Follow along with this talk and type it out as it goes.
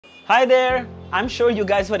Hi there! I'm sure you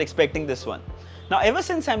guys were expecting this one. Now ever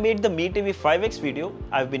since I made the Mi TV 5X video,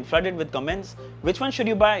 I've been flooded with comments. Which one should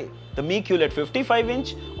you buy? The Mi Qled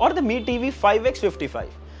 55-inch or the Mi TV 5X 55?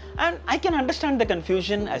 And I can understand the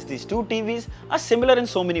confusion as these two TVs are similar in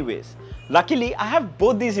so many ways. Luckily, I have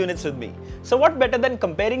both these units with me. So what better than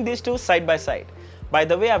comparing these two side by side? By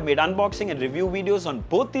the way, I've made unboxing and review videos on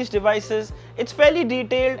both these devices. It's fairly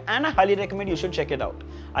detailed and I highly recommend you should check it out.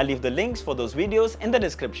 I'll leave the links for those videos in the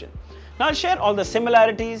description. Now I'll share all the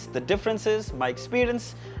similarities, the differences, my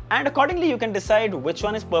experience, and accordingly you can decide which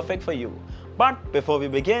one is perfect for you. But before we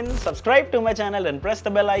begin, subscribe to my channel and press the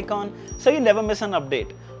bell icon so you never miss an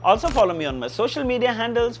update. Also follow me on my social media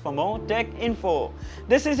handles for more tech info.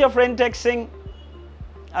 This is your friend Tech Singh.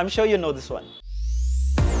 I'm sure you know this one.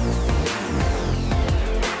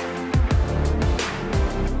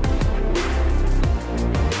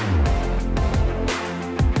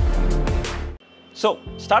 So,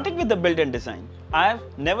 starting with the built-in design, I've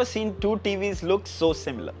never seen two TVs look so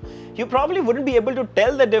similar. You probably wouldn't be able to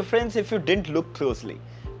tell the difference if you didn't look closely.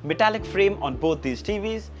 Metallic frame on both these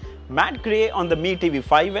TVs, matte grey on the Mi TV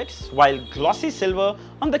 5X, while glossy silver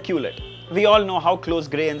on the Qled. We all know how close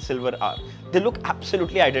grey and silver are. They look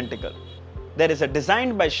absolutely identical. There is a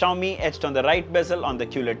design by Xiaomi etched on the right bezel on the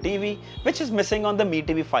Qled TV, which is missing on the Mi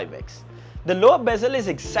TV 5X. The lower bezel is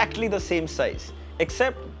exactly the same size,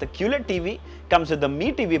 except the Qled TV comes with the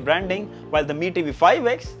Mi TV branding, while the Mi TV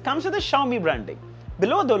 5X comes with the Xiaomi branding.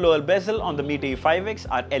 Below the lower bezel on the Mi TV 5X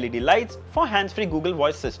are LED lights for hands-free Google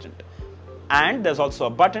Voice Assistant. And there's also a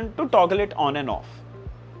button to toggle it on and off.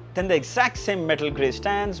 Then the exact same metal grey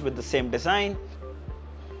stands with the same design.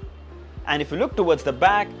 And if you look towards the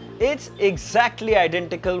back, it's exactly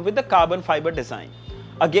identical with the carbon fiber design.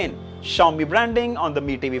 Again, Xiaomi branding on the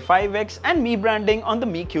Mi TV 5X and Mi branding on the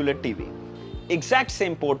Mi Qled TV. Exact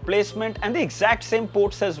same port placement and the exact same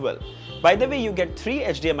ports as well. By the way, you get 3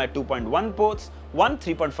 HDMI 2.1 ports, 1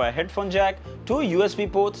 3.5 headphone jack, 2 USB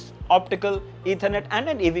ports, optical, Ethernet and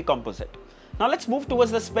an AV composite. Now let's move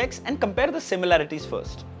towards the specs and compare the similarities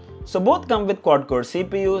first. So both come with quad-core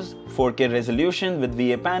CPUs, 4K resolution with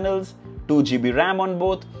VA panels, 2 GB RAM on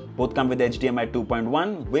both come with HDMI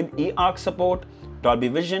 2.1 with eARC support, Dolby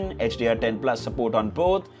Vision, HDR10 Plus support on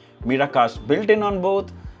both, Miracast built-in on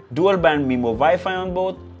both, dual band MIMO Wi-Fi on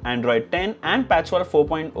both, Android 10 and patchwork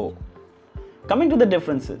 4.0. Coming to the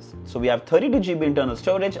differences, so we have 32 GB internal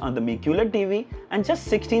storage on the Mi Qled TV and just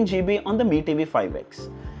 16 GB on the Mi TV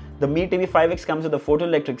 5X. The Mi TV 5X comes with a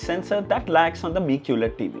photoelectric sensor that lacks on the Mi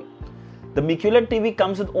Qled TV. The Mi Qled TV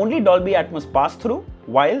comes with only Dolby Atmos pass-through,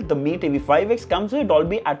 while the Mi TV 5X comes with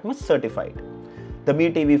Dolby Atmos certified. The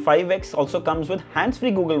Mi TV 5X also comes with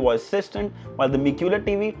hands-free Google Voice Assistant, while the Mi Qled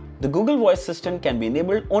TV, the Google Voice Assistant can be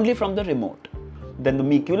enabled only from the remote. Then the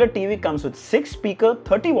Mi Qled TV comes with 6-speaker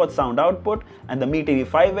 30-watt sound output and the Mi TV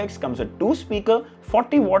 5X comes with 2-speaker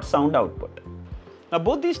 40-watt sound output. Now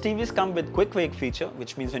both these TVs come with quick wake feature,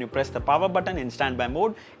 which means when you press the power button in standby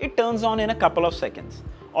mode, it turns on in a couple of seconds.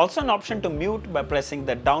 Also an option to mute by pressing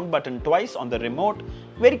the down button twice on the remote,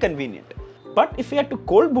 very convenient. But if we had to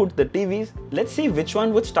cold boot the TVs, let's see which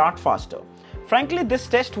one would start faster. Frankly, this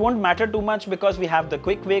test won't matter too much because we have the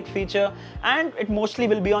quick wake feature and it mostly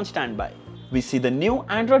will be on standby. We see the new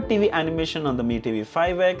Android TV animation on the Mi TV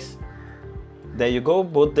 5X. There you go,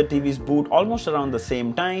 both the TVs boot almost around the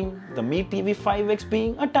same time, the Mi TV 5X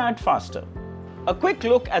being a tad faster. A quick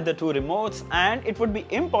look at the two remotes and it would be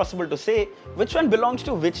impossible to say which one belongs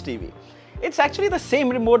to which TV. It's actually the same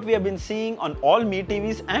remote we have been seeing on all Mi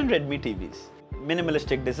TVs and Redmi TVs.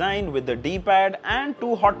 Minimalistic design with the D-pad and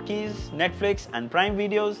 2 hotkeys, Netflix and Prime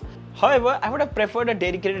videos. However, I would have preferred a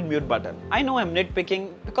dedicated mute button. I know I'm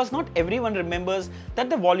nitpicking because not everyone remembers that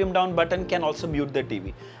the volume down button can also mute the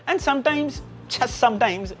TV. And sometimes, just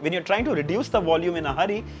sometimes, when you're trying to reduce the volume in a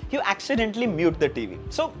hurry, you accidentally mute the TV.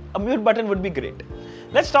 So a mute button would be great.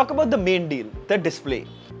 Let's talk about the main deal, the display.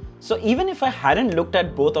 So even if I hadn't looked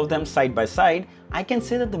at both of them side by side, I can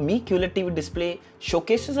say that the Mi Qled TV display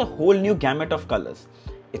showcases a whole new gamut of colors.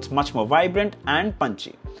 It's much more vibrant and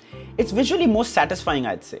punchy. It's visually more satisfying,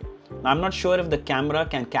 I'd say. Now, I'm not sure if the camera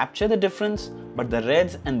can capture the difference, but the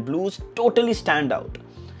reds and blues totally stand out.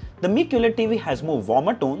 The Mi Qled TV has more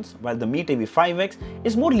warmer tones, while the Mi TV 5X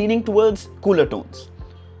is more leaning towards cooler tones.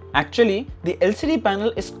 Actually, the LCD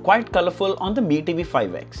panel is quite colorful on the Mi TV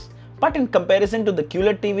 5X. But in comparison to the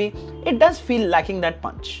Qled TV, it does feel lacking that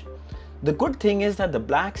punch. The good thing is that the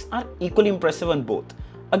blacks are equally impressive on both,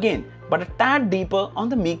 again, but a tad deeper on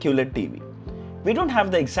the Mi Qled TV. We don't have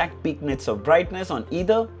the exact peak nits of brightness on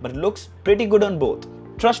either, but it looks pretty good on both.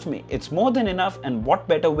 Trust me, it's more than enough, and what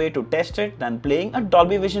better way to test it than playing a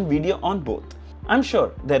Dolby Vision video on both. I'm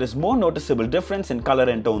sure there is more noticeable difference in color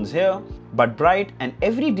and tones here, but bright and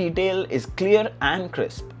every detail is clear and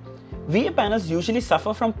crisp. VA panels usually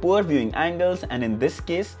suffer from poor viewing angles, and in this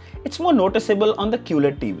case, it's more noticeable on the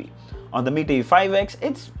QLED TV. On the Mi TV 5X,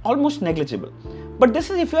 it's almost negligible. But this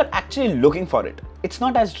is if you're actually looking for it. It's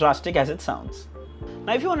not as drastic as it sounds.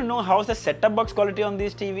 Now, if you want to know how's the set-top box quality on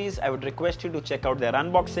these TVs, I would request you to check out their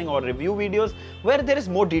unboxing or review videos where there is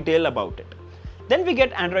more detail about it. Then we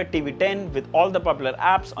get Android TV 10 with all the popular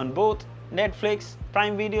apps on both Netflix,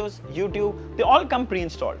 Prime Videos, YouTube. They all come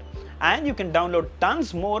pre-installed. And you can download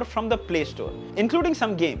tons more from the Play Store, including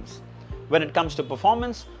some games. When it comes to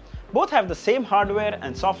performance, both have the same hardware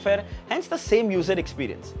and software, hence the same user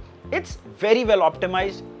experience. It's very well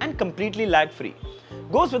optimized and completely lag-free.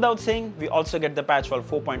 Goes without saying, we also get the patchwork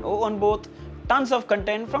 4.0 on both, tons of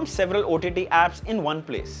content from several OTT apps in one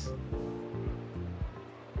place.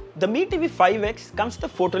 The Mi TV 5X comes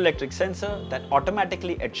with a photoelectric sensor that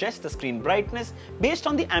automatically adjusts the screen brightness based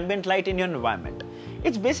on the ambient light in your environment.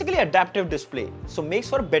 It's basically adaptive display, so makes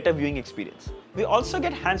for a better viewing experience. We also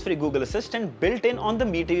get hands-free Google Assistant built in on the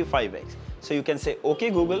Mi TV 5X. So you can say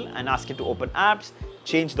OK Google and ask it to open apps,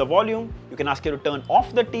 change the volume, you can ask it to turn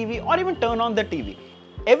off the TV or even turn on the TV.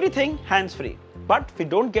 Everything hands-free. But we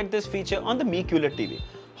don't get this feature on the Mi Qled TV.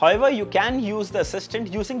 However, you can use the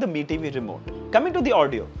assistant using the Mi TV remote. Coming to the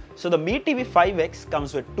audio, so the Mi TV 5X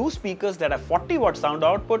comes with two speakers that have 40-watt sound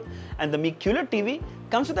output, and the Mi Qled TV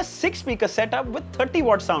comes with a 6-speaker setup with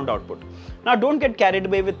 30-watt sound output. Now don't get carried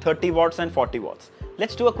away with 30 watts and 40 watts.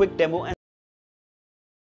 Let's do a quick demo.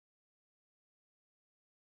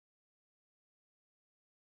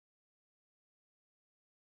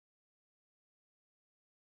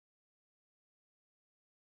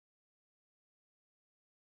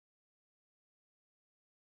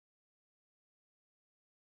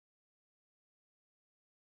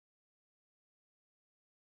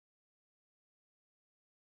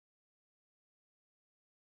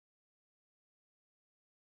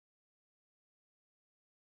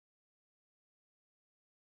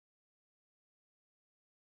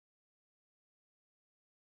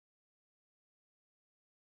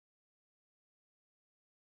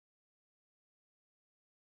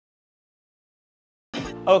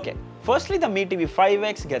 Okay, firstly the Mi TV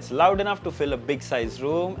 5X gets loud enough to fill a big size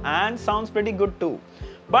room and sounds pretty good too.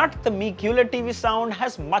 But the Mi Qled TV sound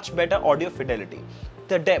has much better audio fidelity.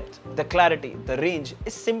 The depth, the clarity, the range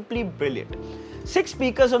is simply brilliant. 6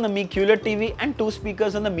 speakers on the Mi Qled TV and 2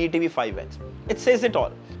 speakers on the Mi TV 5X. It says it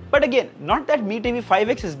all. But again, not that Mi TV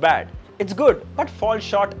 5X is bad. It's good, but falls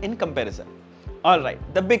short in comparison. Alright,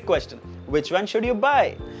 the big question, which one should you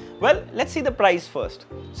buy? Well, let's see the price first.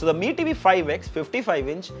 So the Mi TV 5X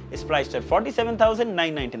 55-inch is priced at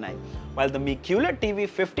 47,999, while the Mi Qled TV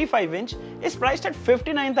 55-inch is priced at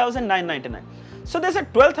 59,999. So there's a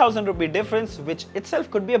 12,000 rupee difference, which itself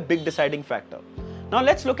could be a big deciding factor. Now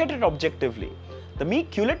let's look at it objectively. The Mi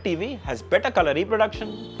Qled TV has better color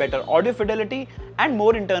reproduction, better audio fidelity, and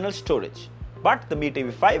more internal storage. But the Mi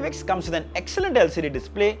TV 5X comes with an excellent LCD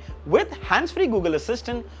display with hands-free Google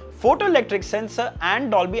Assistant, photoelectric sensor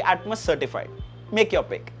and Dolby Atmos certified. Make your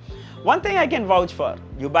pick. One thing I can vouch for,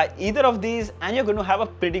 you buy either of these and you're going to have a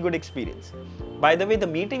pretty good experience. By the way, the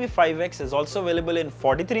Mi TV 5X is also available in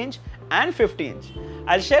 43-inch and 50-inch.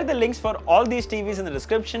 I'll share the links for all these TVs in the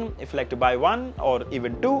description. If you like to buy one or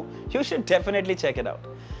even two, you should definitely check it out.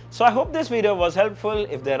 So I hope this video was helpful.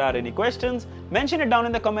 If there are any questions, mention it down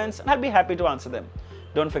in the comments and I'll be happy to answer them.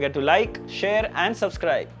 Don't forget to like, share and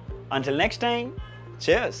subscribe. Until next time,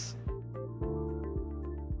 cheers!